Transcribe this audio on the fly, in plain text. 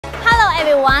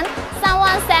everyone.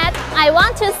 Someone said, I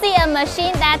want to see a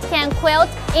machine that can quilt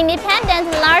independent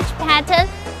large pattern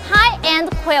high-end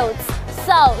quilts.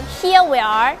 So here we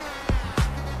are.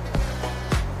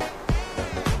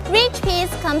 Reach-Piece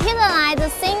computerized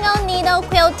single needle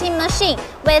quilting machine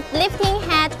with lifting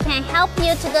head can help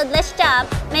you to do this job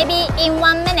maybe in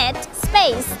 1 minute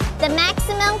space. The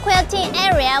maximum quilting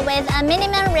area with a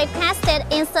minimum requested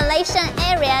installation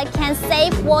area can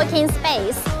save working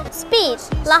space. Speed.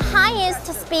 The highest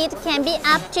speed can be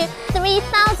up to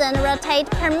 3,000 rotate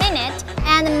per minute,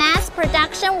 and mass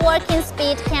production working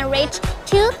speed can reach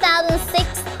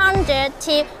 2,600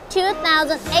 to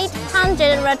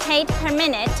 2,800 rotate per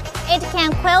minute. It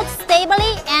can quilt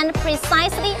stably and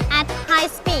precisely at high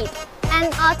speed.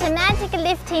 An automatic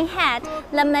lifting head.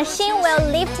 The machine will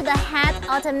lift the head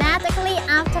automatically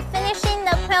after finishing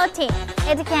the quilting.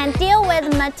 It can deal with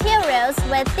materials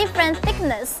with different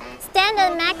thickness.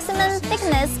 Standard maximum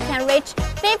thickness can reach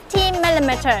 50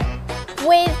 mm.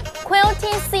 With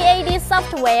Quilting CAD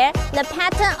software, the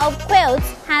pattern of quilts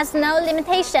has no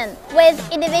limitation. With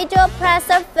individual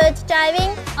presser foot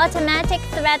driving, automatic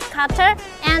thread cutter,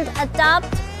 and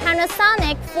adopt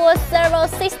Panasonic full servo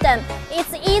system,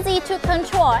 it's easy to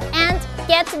control and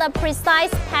get the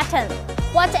precise pattern.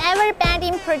 Whatever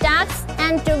bedding products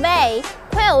and duvet,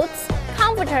 quilts,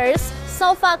 comforters,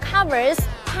 sofa covers,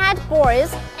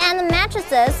 headboards, and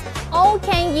mattresses all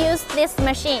can use this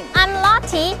machine. I'm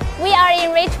Lottie. We are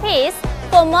in Reach-Piece.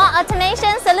 For more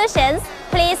automation solutions,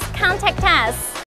 please contact us.